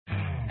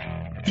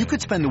You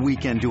could spend the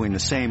weekend doing the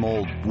same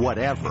old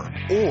whatever,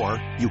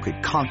 or you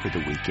could conquer the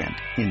weekend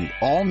in the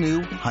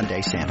all-new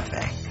Hyundai Santa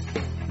Fe.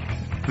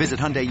 Visit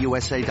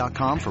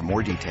HyundaiUSA.com for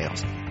more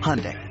details.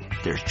 Hyundai,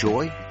 there's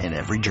joy in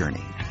every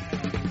journey.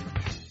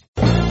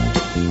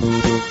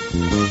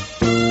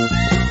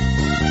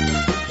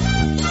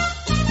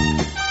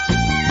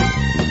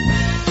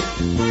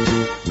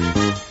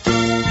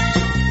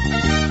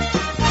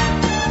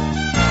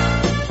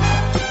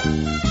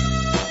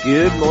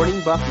 Good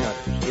morning,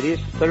 Bucknutters. It is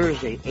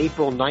Thursday,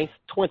 April 9th,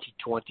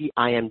 2020.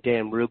 I am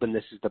Dan Rubin.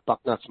 This is the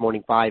Bucknuts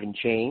Morning 5 and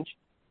change.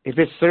 If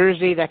it's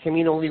Thursday, that can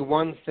mean only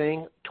one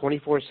thing.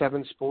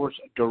 24/7 Sports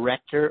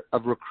Director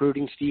of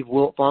Recruiting, Steve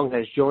Wiltfong,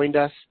 has joined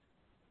us.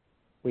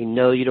 We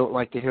know you don't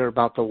like to hear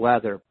about the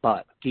weather,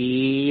 but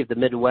Steve, the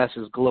Midwest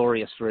is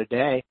glorious for a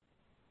day.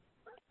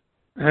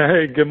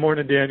 Hey, good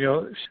morning,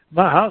 Daniel.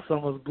 My house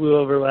almost blew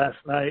over last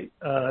night.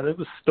 It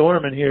was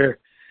storming here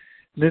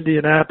in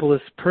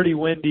Indianapolis, pretty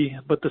windy,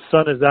 but the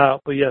sun is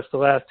out. But yes, the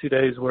last 2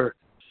 days were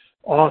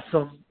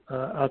awesome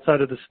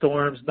outside of the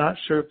storms. Not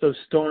sure if those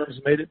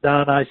storms made it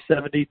down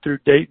I-70 through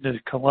Dayton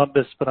and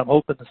Columbus, but I'm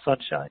hoping the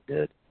sunshine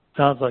did.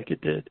 Sounds like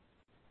it did.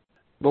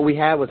 What we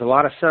had was a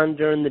lot of sun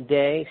during the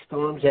day,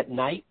 storms at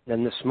night.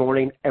 Then this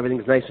morning,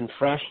 everything's nice and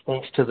fresh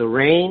thanks to the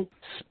rain.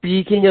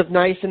 Speaking of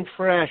nice and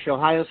fresh,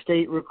 Ohio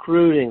State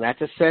recruiting.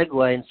 That's a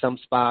segue in some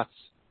spots.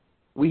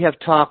 We have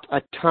talked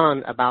a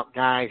ton about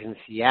guys in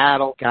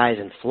Seattle, guys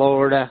in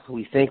Florida, who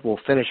we think will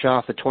finish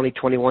off the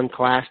 2021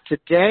 class.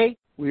 Today,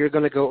 we are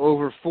going to go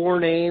over 4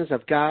 names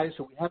of guys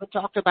who we haven't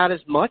talked about as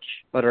much,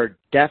 but are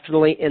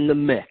definitely in the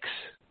mix.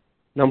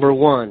 Number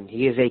 1,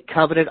 he is a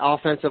coveted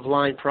offensive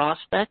line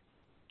prospect,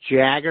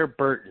 Jagger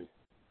Burton.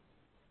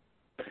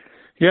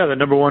 Yeah, the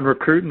number 1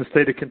 recruit in the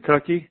state of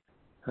Kentucky.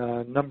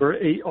 Number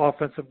 8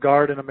 offensive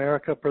guard in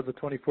America per the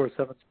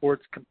 24/7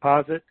 Sports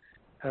composite.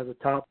 Has a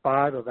top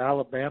 5 of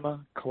Alabama,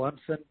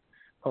 Clemson,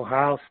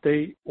 Ohio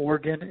State,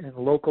 Oregon, and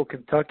local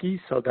Kentucky.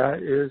 So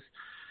that is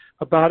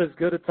about as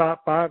good a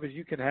top 5 as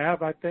you can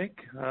have, I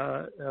think.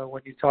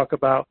 When you talk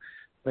about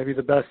maybe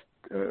the best,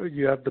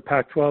 you have the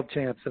Pac-12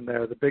 champs in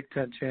there, the Big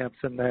Ten champs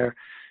in there,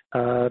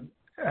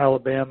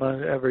 Alabama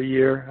every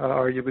year,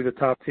 arguably the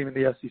top team in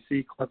the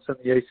SEC,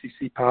 Clemson, the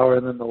ACC Power,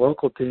 and then the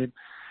local team.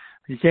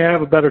 You can't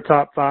have a better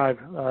top 5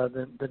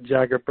 than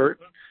Jagger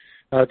Burton.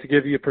 To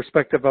give you a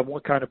perspective on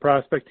what kind of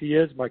prospect he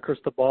is, my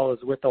crystal ball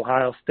is with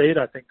Ohio State.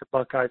 I think the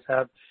Buckeyes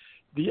have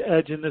the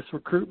edge in this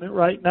recruitment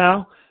right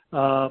now.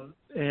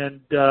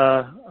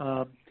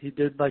 He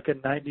did like a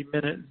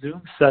 90-minute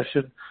Zoom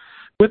session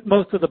with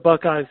most of the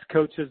Buckeyes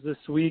coaches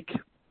this week.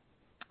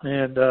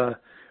 And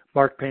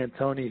Mark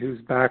Pantoni, whose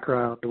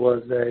background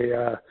was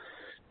a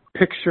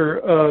picture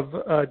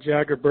of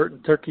Jagger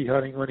Burton turkey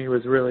hunting when he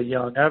was really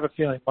young. I have a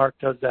feeling Mark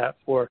does that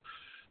for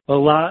a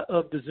lot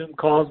of the Zoom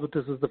calls, but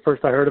this is the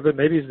first I heard of it.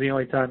 Maybe it's the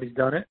only time he's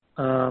done it.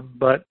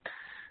 But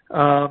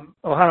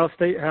Ohio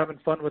State having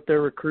fun with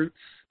their recruits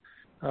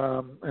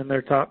and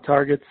their top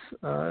targets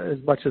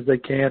as much as they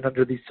can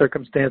under these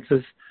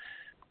circumstances.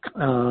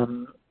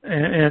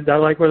 And I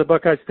like where the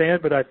Buckeyes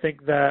stand, but I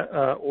think that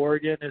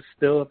Oregon is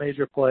still a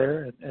major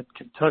player, and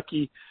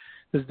Kentucky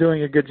is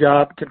doing a good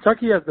job.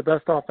 Kentucky has the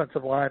best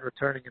offensive line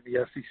returning in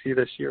the SEC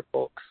this year,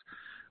 folks,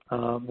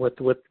 with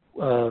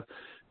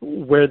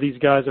where these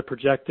guys are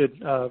projected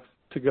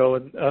to go.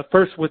 And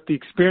first, with the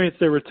experience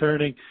they're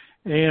returning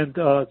and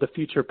the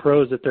future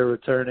pros that they're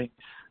returning.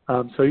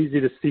 So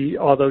easy to see,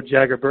 although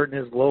Jagger Burton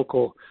is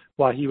local,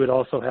 why he would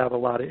also have a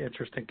lot of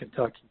interest in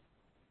Kentucky.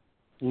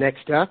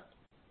 Next up,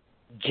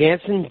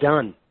 Jansen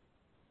Dunn.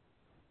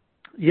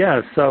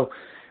 Yeah, so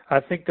I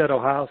think that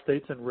Ohio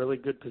State's in really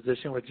good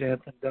position with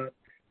Jansen Dunn.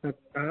 I've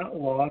not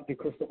logged the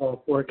crystal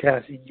ball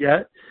forecasting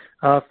yet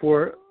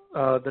for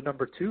the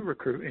number 2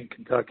 recruit in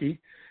Kentucky.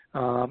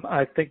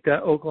 I think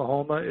that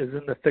Oklahoma is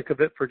in the thick of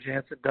it for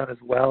Jansen Dunn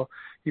as well.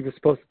 He was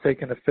supposed to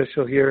take an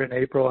official here in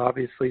April.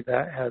 Obviously,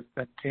 that has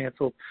been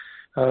canceled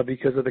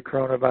because of the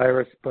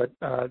coronavirus, but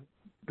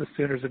the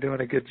Sooners are doing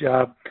a good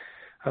job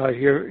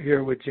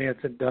here with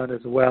Jansen Dunn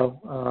as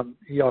well.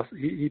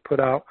 He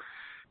put out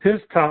his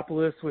top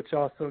list, which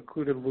also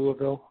included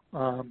Louisville,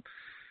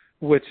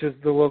 which is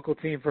the local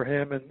team for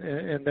him,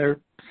 and their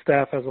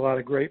staff has a lot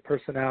of great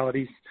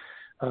personalities.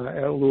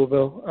 At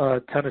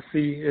Louisville.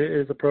 Tennessee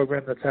is a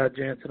program that's had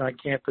Jansen on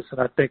campus,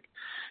 and I think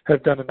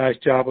have done a nice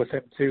job with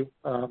him too.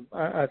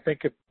 I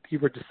think if he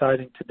were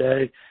deciding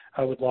today,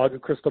 I would log a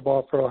crystal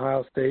ball for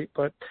Ohio State,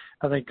 but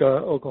I think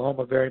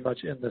Oklahoma very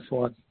much in this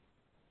one.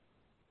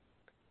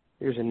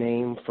 Here's a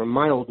name from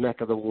my old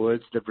neck of the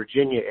woods, the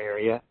Virginia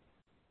area,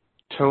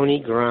 Tony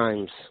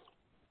Grimes.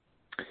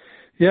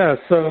 Yeah,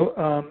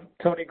 so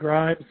Tony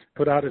Grimes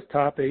put out his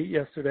top 8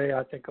 yesterday.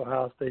 I think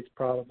Ohio State's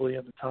probably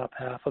in the top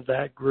half of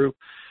that group.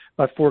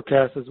 My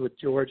forecast is with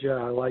Georgia.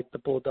 I like the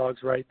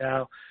Bulldogs right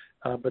now.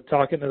 But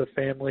talking to the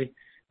family,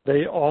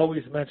 they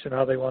always mention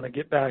how they want to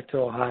get back to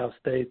Ohio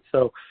State.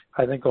 So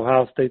I think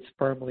Ohio State's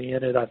firmly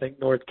in it. I think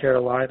North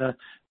Carolina,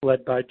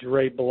 led by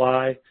Dre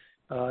Bly,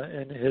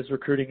 and his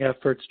recruiting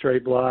efforts, Dre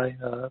Bly,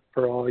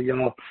 for all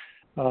y'all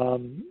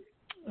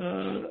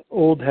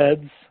old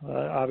heads.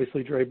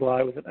 Obviously, Dre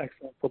Bly was an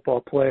excellent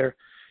football player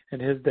in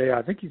his day.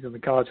 I think he's in the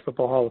College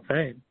Football Hall of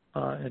Fame,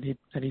 and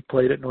he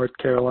played at North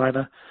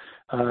Carolina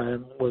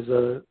and was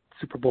a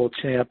Super Bowl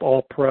champ,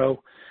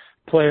 All-Pro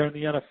player in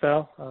the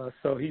NFL.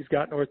 So he's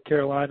got North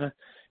Carolina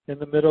in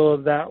the middle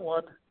of that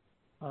one.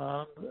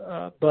 So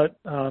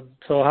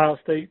Ohio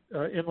State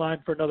in line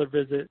for another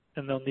visit,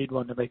 and they'll need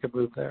one to make a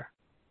move there.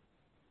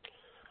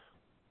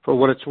 For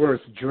what it's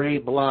worth, Dre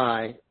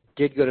Bly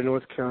did go to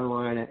North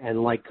Carolina,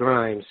 and like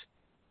Grimes,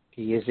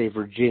 he is a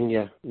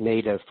Virginia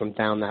native from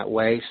down that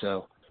way,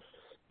 so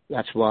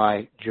that's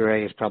why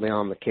Dre is probably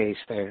on the case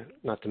there.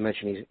 Not to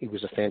mention he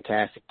was a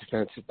fantastic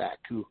defensive back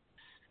who,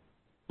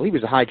 well, he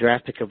was a high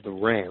draft pick of the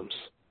Rams.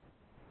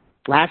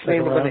 Last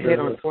name we're going to hit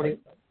on 20.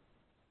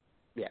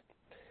 Yeah.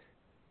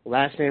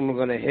 Last name we're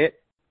going to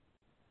hit,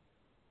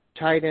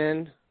 tight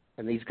end,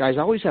 and these guys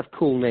always have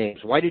cool names.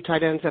 Why do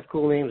tight ends have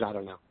cool names? I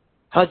don't know.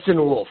 Hudson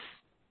Wolf.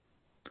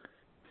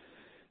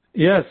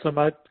 Yeah, so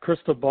my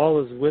crystal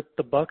ball is with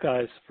the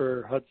Buckeyes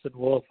for Hudson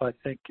Wolf. I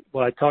think,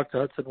 well, I talked to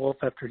Hudson Wolf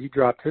after he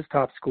dropped his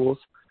top schools,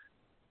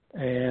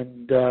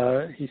 and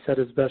he said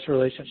his best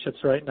relationships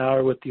right now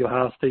are with the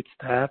Ohio State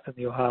staff and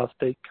the Ohio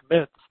State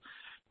commits.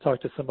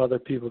 Talked to some other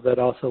people that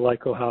also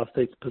like Ohio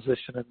State's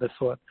position in this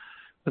one.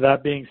 With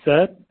that being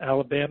said,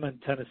 Alabama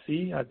and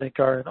Tennessee, I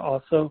think, are in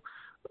also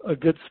a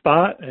good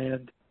spot,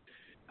 and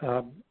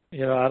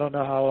I don't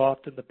know how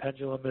often the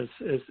pendulum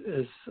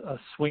is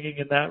swinging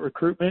in that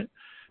recruitment,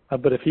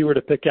 but if he were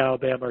to pick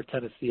Alabama or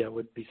Tennessee, I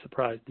wouldn't be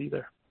surprised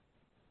either.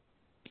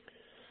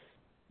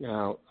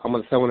 Now, I'm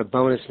going to throw in a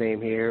bonus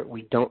name here.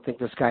 We don't think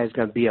this guy is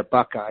going to be a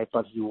Buckeye,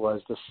 but he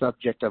was the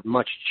subject of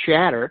much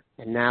chatter,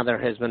 and now there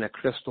has been a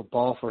crystal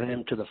ball for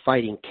him to the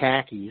Fighting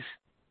Khakis.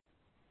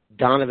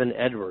 Donovan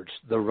Edwards,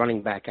 the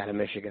running back out of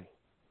Michigan.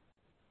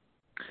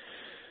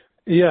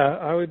 Yeah,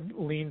 I would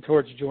lean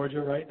towards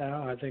Georgia right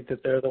now. I think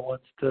that they're the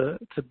ones to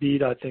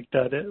beat. I think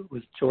that it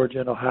was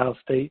Georgia and Ohio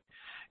State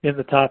in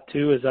the top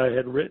two, as I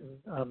had written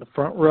on the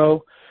front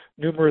row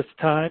numerous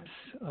times.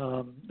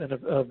 And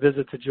a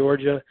visit to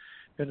Georgia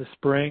in the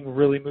spring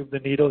really moved the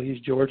needle.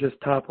 He's Georgia's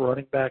top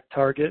running back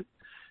target,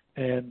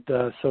 and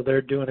so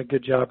they're doing a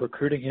good job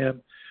recruiting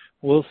him.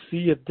 We'll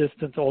see if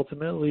distance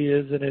ultimately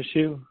is an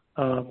issue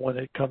when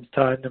it comes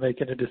time to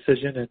making a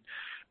decision. And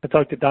I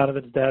talked to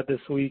Donovan's dad this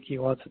week. He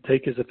wants to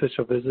take his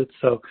official visit,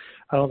 so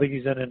I don't think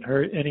he's in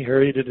any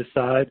hurry to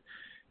decide.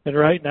 And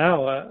right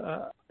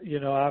now,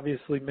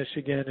 obviously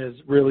Michigan is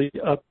really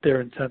up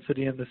their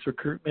intensity in this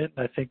recruitment,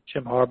 and I think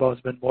Jim Harbaugh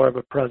has been more of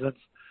a presence.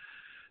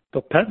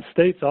 But Penn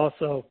State's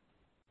also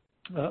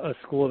a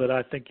school that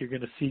I think you're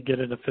going to see get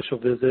an official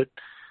visit,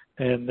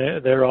 and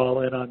they're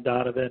all in on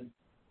Donovan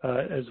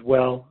as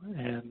well.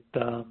 And,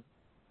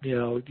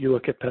 you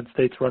look at Penn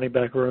State's running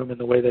back room and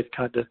the way they've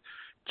kind of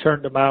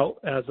turned them out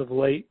as of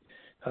late.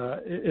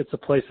 It's a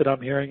place that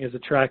I'm hearing is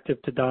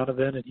attractive to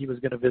Donovan, and he was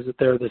going to visit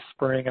there this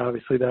spring.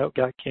 Obviously, that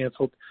got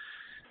canceled.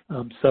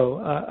 So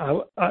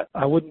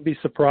I wouldn't be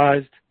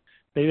surprised.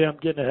 Maybe I'm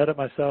getting ahead of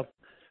myself.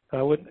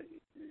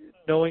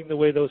 Knowing the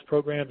way those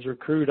programs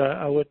recruit,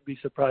 I wouldn't be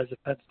surprised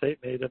if Penn State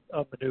made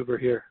a maneuver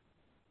here.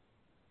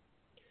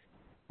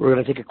 We're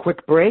going to take a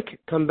quick break,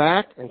 come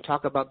back, and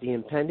talk about the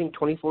impending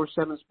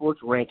 24/7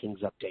 Sports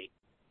Rankings update.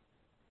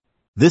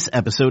 This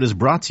episode is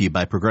brought to you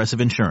by Progressive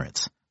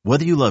Insurance.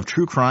 Whether you love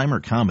true crime or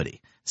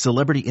comedy,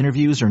 celebrity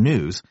interviews or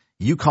news,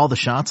 you call the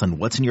shots on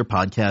what's in your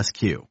podcast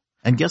queue.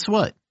 And guess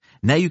what?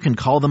 Now you can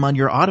call them on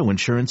your auto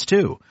insurance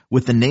too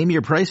with the Name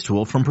Your Price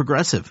tool from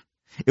Progressive.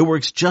 It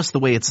works just the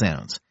way it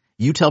sounds.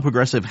 You tell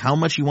Progressive how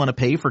much you want to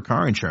pay for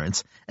car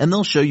insurance, and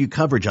they'll show you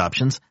coverage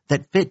options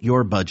that fit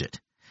your budget.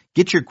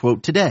 Get your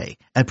quote today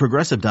at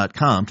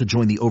Progressive.com to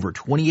join the over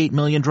 28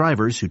 million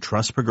drivers who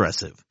trust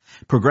Progressive.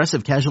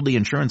 Progressive Casualty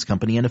Insurance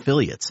Company and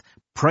Affiliates.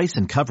 Price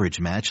and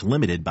coverage match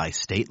limited by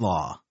state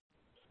law.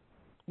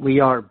 We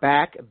are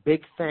back.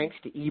 Big thanks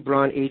to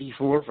Ebron84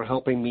 for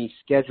helping me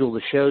schedule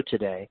the show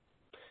today.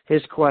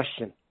 His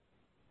question: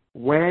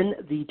 when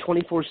the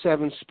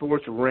 24/7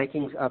 Sports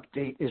Rankings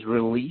update is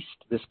released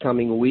this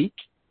coming week,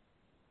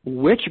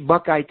 which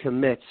Buckeye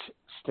commits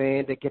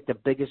stand to get the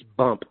biggest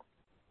bump?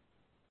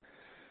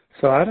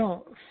 So I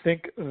don't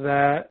think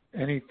that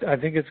I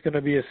think it's going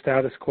to be a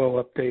status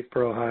quo update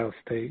for Ohio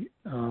State.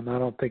 I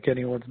don't think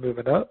anyone's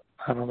moving up.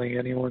 I don't think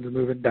anyone's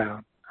moving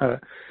down.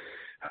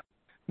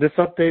 This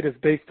update is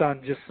based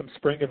on just some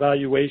spring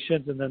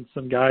evaluations and then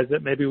some guys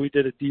that maybe we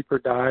did a deeper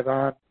dive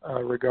on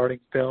regarding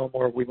film,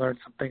 or we learned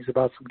some things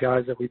about some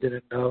guys that we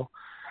didn't know.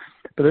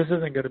 But this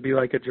isn't going to be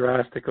like a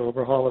drastic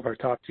overhaul of our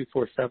top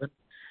 247.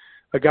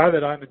 A guy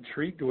that I'm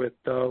intrigued with,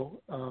 though,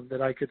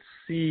 that I could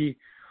see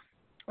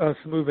us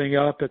moving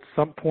up at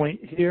some point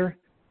here,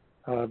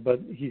 but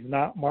he's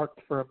not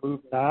marked for a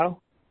move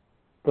now.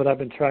 But I've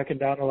been tracking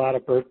down a lot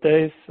of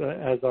birthdays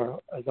as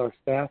our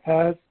staff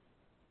has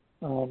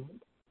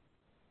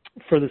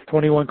for this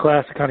 21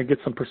 class to kind of get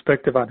some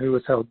perspective on who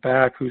was held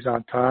back, who's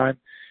on time,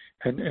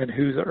 and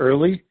who's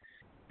early.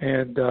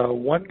 And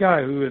one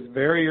guy who is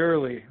very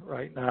early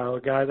right now,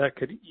 a guy that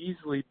could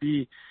easily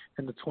be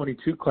in the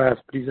 22 class,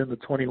 but he's in the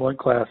 21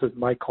 class, is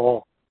Mike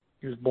Hall.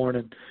 He was born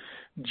in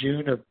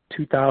June of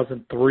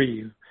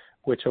 2003,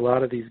 which a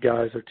lot of these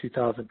guys are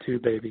 2002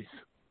 babies.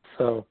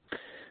 So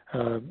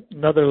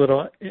another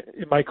little,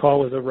 Mike Hall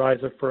was a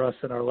riser for us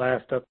in our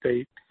last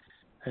update,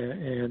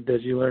 and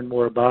as you learn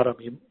more about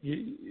him,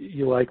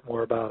 you like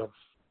more about him.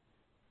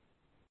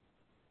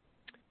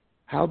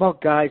 How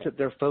about guys that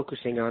they're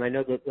focusing on? I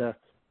know that the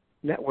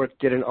network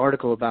did an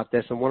article about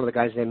this, and one of the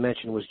guys they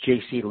mentioned was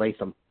J.C.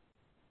 Latham.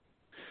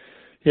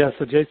 Yeah,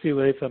 so J.C.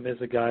 Latham is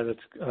a guy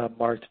that's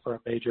marked for a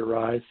major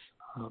rise.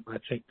 I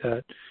think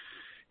that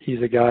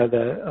he's a guy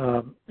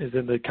that is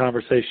in the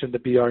conversation to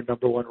be our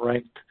number one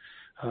ranked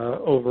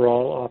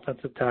overall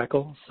offensive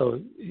tackle.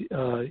 So,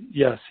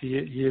 yes, he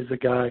is a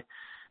guy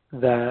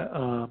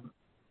that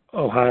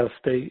Ohio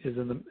State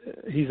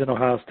he's an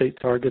Ohio State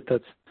target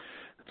that's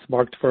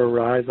marked for a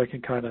rise. I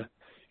can kind of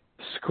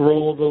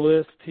scroll the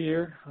list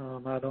here.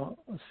 I don't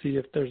see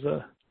if there's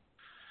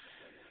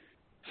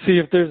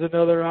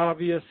another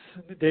obvious.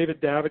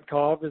 David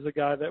Davidkov is a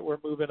guy that we're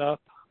moving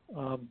up.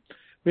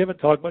 We haven't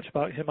talked much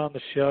about him on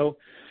the show.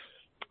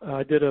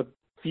 I did a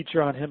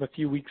feature on him a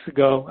few weeks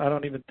ago. I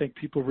don't even think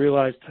people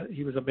realized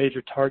he was a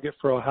major target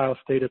for Ohio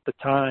State at the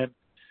time.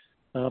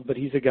 But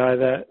he's a guy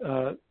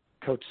that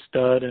Coach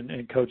Stud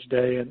and Coach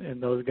Day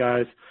and those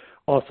guys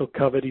also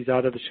covet. He's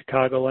out of the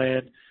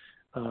Chicagoland.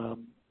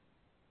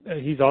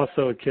 He's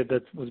also a kid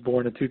that was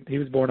born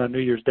on New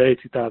Year's Day,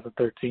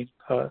 2013.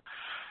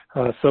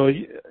 So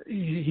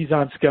he's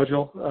on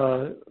schedule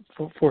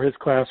for his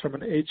class from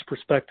an age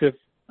perspective.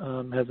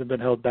 Hasn't been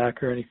held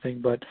back or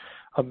anything, but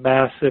a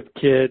massive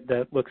kid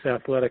that looks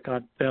athletic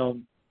on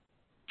film.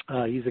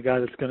 He's a guy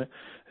that's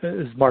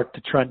is marked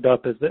to trend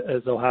up as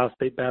Ohio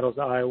State battles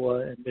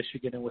Iowa and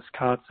Michigan and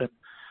Wisconsin,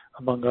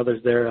 among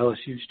others there.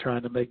 LSU's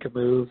trying to make a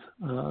move.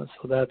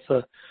 So that's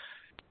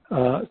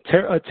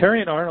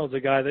Terrion Arnold's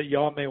a guy that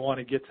y'all may want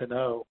to get to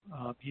know.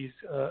 He's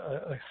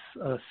a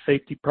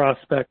safety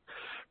prospect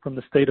from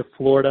the state of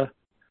Florida.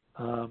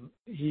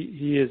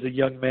 He is a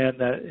young man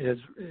that has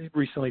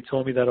recently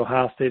told me that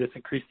Ohio State has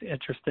increased the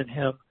interest in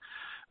him.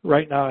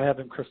 Right now I have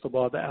him crystal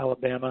balled to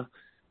Alabama.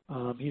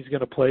 He's going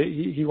to play.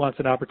 He wants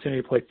an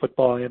opportunity to play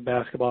football and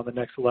basketball on the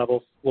next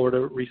level.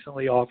 Florida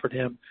recently offered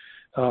him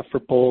for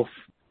both,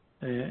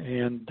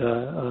 and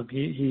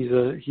he's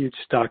a huge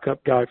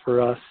stock-up guy for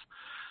us.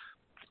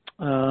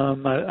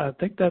 I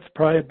think that's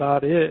probably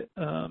about it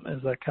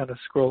as I kind of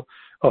scroll.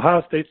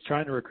 Ohio State's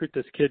trying to recruit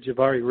this kid,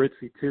 Jahvaree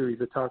Ritzie, too.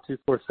 He's a top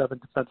 247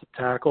 defensive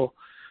tackle,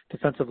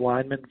 defensive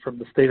lineman from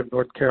the state of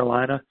North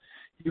Carolina.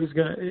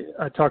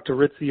 I talked to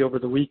Ritzie over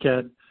the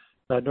weekend.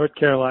 North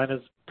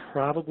Carolina's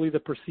probably the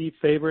perceived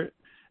favorite.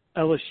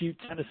 LSU,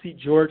 Tennessee,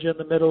 Georgia in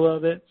the middle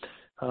of it.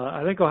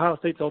 I think Ohio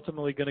State's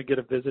ultimately going to get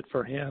a visit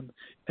for him,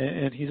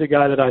 and he's a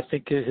guy that I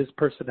think his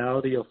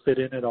personality will fit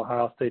in at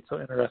Ohio State, so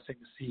interesting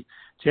to see.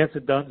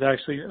 Jansen Dunn's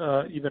actually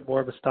even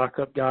more of a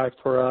stock-up guy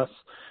for us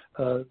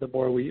the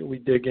more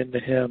we dig into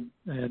him.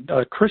 And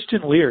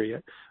Christian Leary,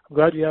 I'm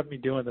glad you have me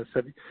doing this.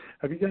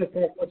 Have you guys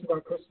talked much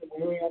about Christian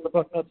Leary on the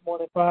Bucknuts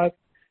Morning 5?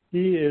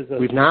 He is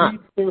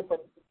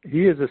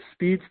a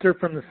speedster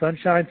from the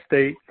Sunshine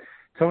State.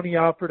 Tony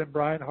Alford and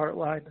Brian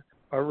Hartline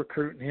are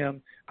recruiting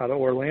him out of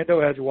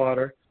Orlando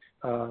Edgewater.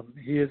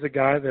 He is a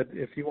guy that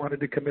if he wanted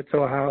to commit to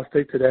Ohio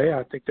State today,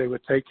 I think they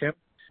would take him.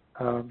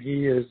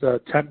 He is a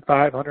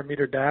 10.5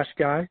 100-meter dash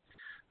guy.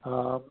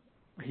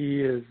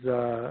 He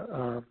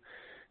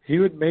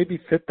would maybe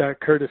fit that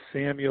Curtis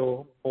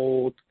Samuel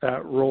mold,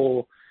 that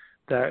role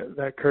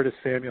that Curtis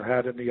Samuel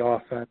had in the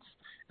offense,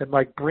 and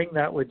bring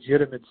that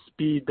legitimate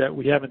speed that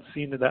we haven't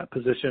seen in that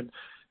position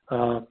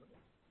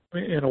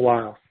in a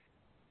while.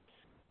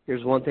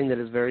 Here's one thing that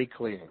is very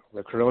clear.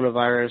 The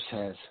coronavirus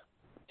has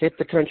hit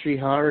the country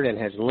hard and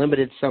has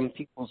limited some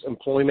people's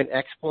employment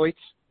exploits.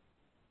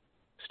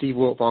 Steve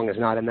Wiltfong is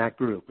not in that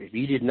group. If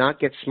you did not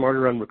get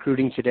smarter on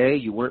recruiting today,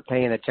 you weren't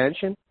paying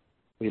attention.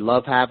 We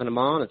love having him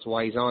on. That's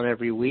why he's on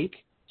every week.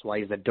 That's why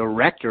he's the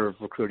director of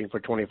recruiting for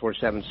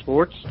 24/7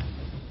 Sports.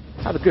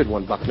 Have a good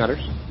one,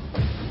 Bucknutters.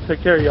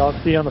 Take care, y'all.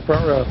 See you on the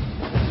front row.